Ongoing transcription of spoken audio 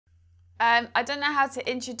I don't know how to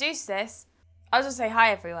introduce this. I'll just say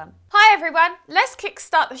hi everyone. Hi everyone, let's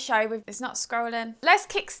kickstart the show with, it's not scrolling. Let's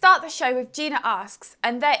kickstart the show with Gina Asks,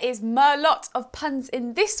 and there is a lot of puns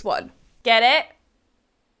in this one. Get it?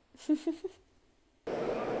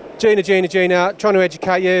 Gina, trying to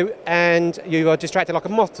educate you, and you are distracted like a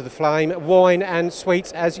moth to the flame. Wine and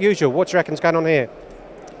sweets as usual. What do you reckon's going on here?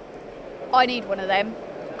 I need one of them.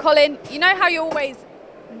 Colin, you know how you're always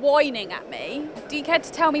whining at me? Do you care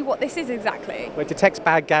to tell me what this is exactly? Well, it detects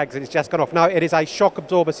bad gags and it's just gone off. No, it is a shock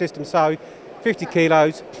absorber system, so 50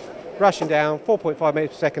 kilos, rushing down, 4.5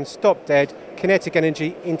 meters per second, stop dead, kinetic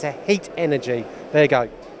energy into heat energy. There you go.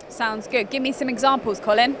 Sounds good. Give me some examples,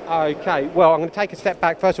 Colin. Okay, well, I'm going to take a step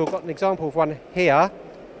back. First of all, I've got an example of one here.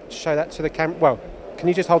 Show that to the camera. Well, can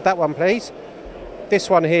you just hold that one, please? This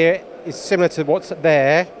one here is similar to what's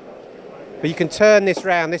there, but you can turn this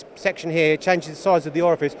round, this section here, changes the size of the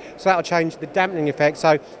orifice, so that'll change the dampening effect.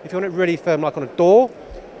 So if you want it really firm, like on a door,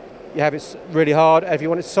 you have it really hard. If you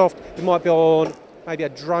want it soft, it might be on maybe a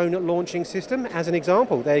drone launching system, as an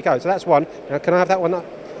example. There you go. So that's one. Now, can I have that one?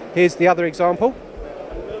 Here's the other example.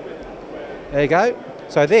 There you go.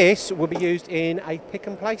 So this will be used in a pick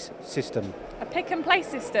and place system. A pick and place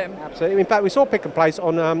system? Absolutely. In fact, we saw pick and place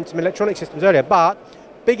on some electronic systems earlier, but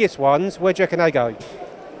biggest ones, where do you reckon they go?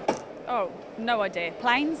 Oh, no idea.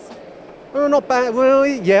 Planes? Well, not bad. Well,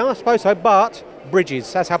 yeah, I suppose so, but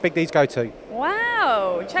bridges. That's how big these go to.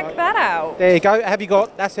 Wow, check that out. There you go. Have you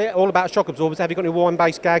got, that's it, all about shock absorbers. Have you got any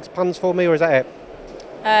wine-based gags, puns for me, or is that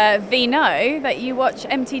it? V, know that you watch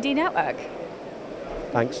MTD Network.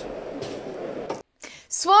 Thanks.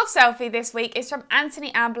 Swerve selfie this week is from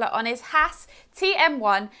Anthony Ambler on his Haas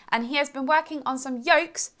TM1, and he has been working on some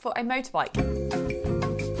yokes for a motorbike.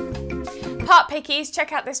 Part pickies,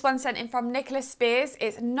 check out this one sent in from Nicholas Spears.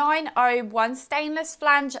 It's 901 stainless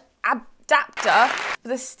flange adapter for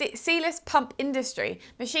the sealess pump industry,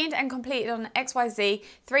 machined and completed on an XYZ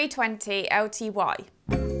 320 LTY.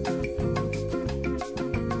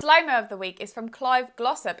 Slow-mo of the week is from Clive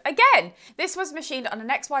Glossop. Again, this was machined on an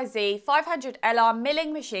XYZ 500 LR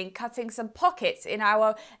milling machine, cutting some pockets in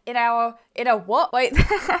a what? Wait, you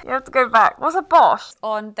have to go back. What's a Bosch?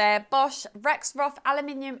 On their Bosch Rexroth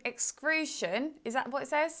aluminium extrusion. Is that what it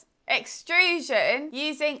says? Extrusion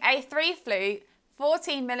using a 3-flute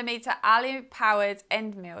 14mm alu-powered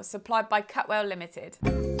end mill supplied by Cutwell Limited. Oh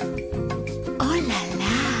la la!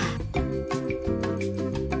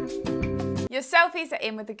 Your selfies are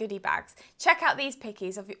in with the goodie bags. Check out these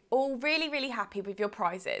pickies if you're all really, really happy with your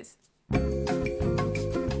prizes.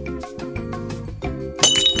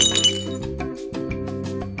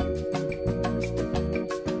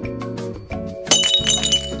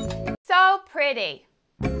 So pretty.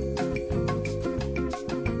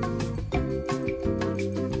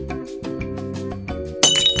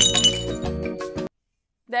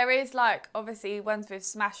 There is like obviously ones with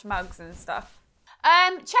smash mugs and stuff.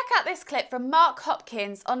 Check out this clip from Mark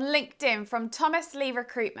Hopkins on LinkedIn from Thomas Lee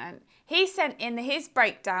Recruitment. He sent in his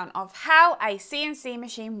breakdown of how a CNC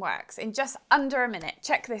machine works in just under a minute.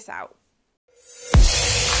 Check this out.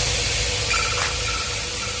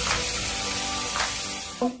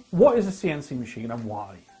 What is a CNC machine and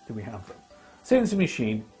why do we have them? CNC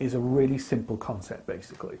machine is a really simple concept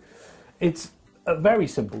basically. It's a very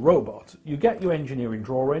simple robot. You get your engineering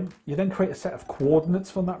drawing, you then create a set of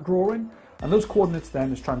coordinates from that drawing, and those coordinates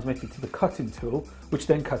then is transmitted to the cutting tool, which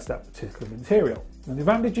then cuts that particular material. And the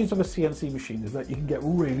advantages of a CNC machine is that you can get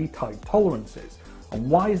really tight tolerances. And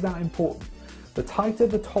why is that important? The tighter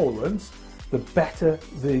the tolerance, the better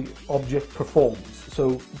the object performs.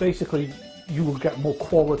 So basically, you will get more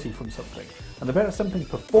quality from something. And the better something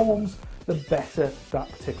performs, the better that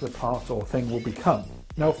particular part or thing will become.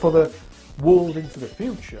 Now, for the world into the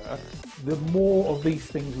future, the more of these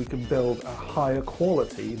things we can build at higher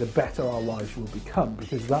quality, the better our lives will become,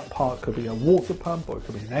 because that part could be a water pump, or it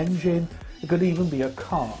could be an engine, it could even be a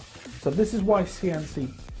car. So this is why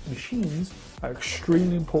CNC machines are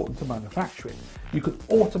extremely important to manufacturing. You could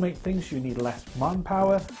automate things, you need less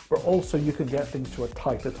manpower, but also you can get things to a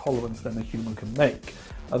tighter tolerance than a human can make.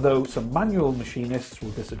 Although some manual machinists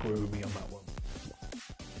will disagree with me on that one.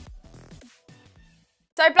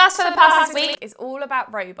 So Blast from the Past this week is all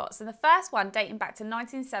about robots, and the first one dating back to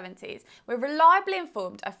 1970s. We're reliably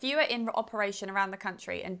informed a few are in operation around the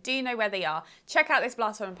country and do know where they are. Check out this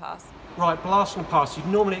Blast from the Past. Right, Blast from the Past. You'd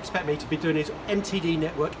normally expect me to be doing this MTD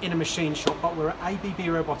Network in a machine shop, but we're at ABB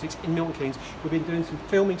Robotics in Milton Keynes. We've been doing some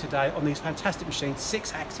filming today on these fantastic machines,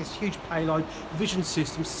 6-axis, huge payload, vision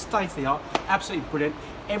systems, state-of-the-art, absolutely brilliant.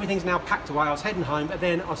 Everything's now packed away. I was heading home, but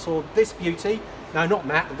then I saw this beauty. No, not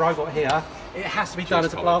Matt, the robot here. It has to be done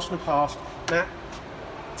as a Blast from the Past. Matt,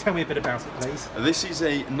 Tell me a bit about it, please. This is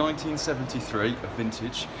a 1973, a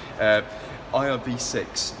vintage,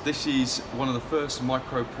 IRV6. This is one of the first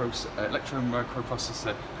electron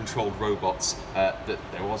microprocessor controlled robots that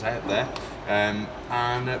there was out there. And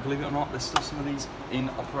believe it or not, there's still some of these in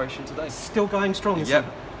operation today. Still going strong, isn't Yep,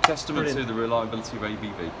 it? testament Brilliant. to the reliability of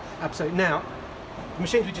ABB. Absolutely. Now, the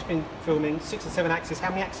machines we've just been filming, 6 and 7 axis. How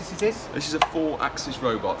many axes is this? This is a 4-axis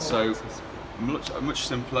robot, so axis. much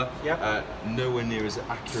simpler. Yep. Nowhere near as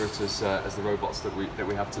accurate as the robots that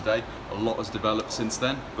we have today. A lot has developed since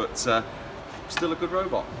then, but still a good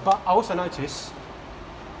robot. But I also notice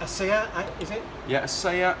a SEA, is it? Yeah,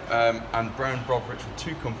 SEA and Brown Brovich were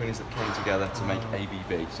 2 companies that came together to make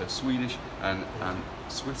ABB. So Swedish and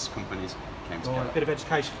Swiss companies came together. A bit of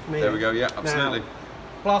education for me. There we go. Yeah, absolutely. Now,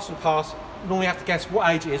 blast from the past. Normally have to guess what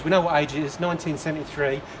age it is. We know what age it is,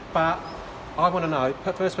 1973. But I want to know,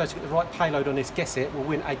 first person to get the right payload on this, guess it, will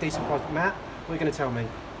win a decent prize. Matt, what are you going to tell me?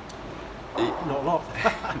 Not a lot.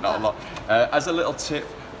 Not a lot. As a little tip,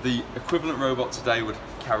 the equivalent robot today would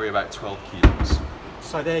carry about 12 kilos.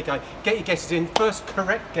 So there you go. Get your guesses in. First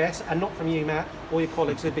correct guess, and not from you, Matt, or your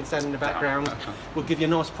colleagues who've been standing in the background, will give you a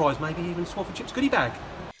nice prize, maybe even Swap and Chips goodie bag.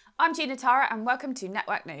 I'm Gina Tara and welcome to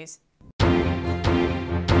Network News.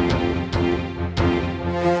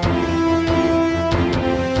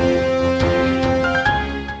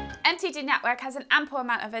 MTD Network has an ample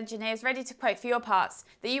amount of engineers ready to quote for your parts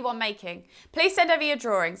that you want making. Please send over your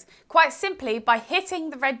drawings, quite simply by hitting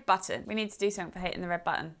the red button. We need to do something for hitting the red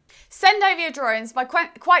button. Send over your drawings by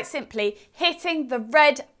quite simply hitting the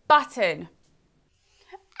red button.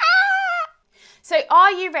 So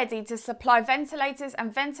are you ready to supply ventilators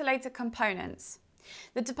and ventilator components?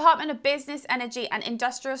 The Department of Business, Energy and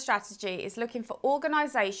Industrial Strategy is looking for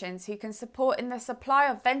organisations who can support in the supply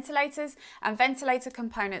of ventilators and ventilator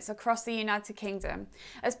components across the United Kingdom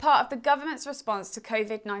as part of the government's response to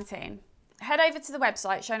COVID-19. Head over to the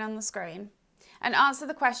website shown on the screen and answer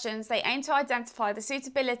the questions. They aim to identify the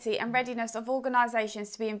suitability and readiness of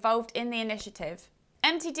organisations to be involved in the initiative.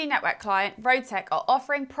 MTD Network client Rotec are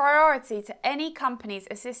offering priority to any companies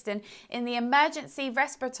assisting in the emergency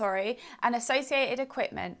respiratory and associated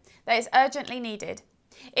equipment that is urgently needed.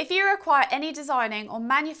 If you require any designing or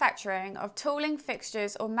manufacturing of tooling,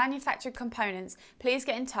 fixtures or manufactured components, please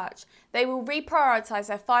get in touch. They will reprioritise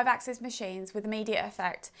their 5-axis machines with immediate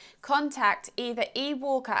effect. Contact either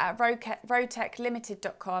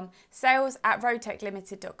ewalker@roteclimited.com,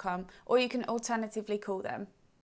 sales@roteclimited.com, or you can alternatively call them.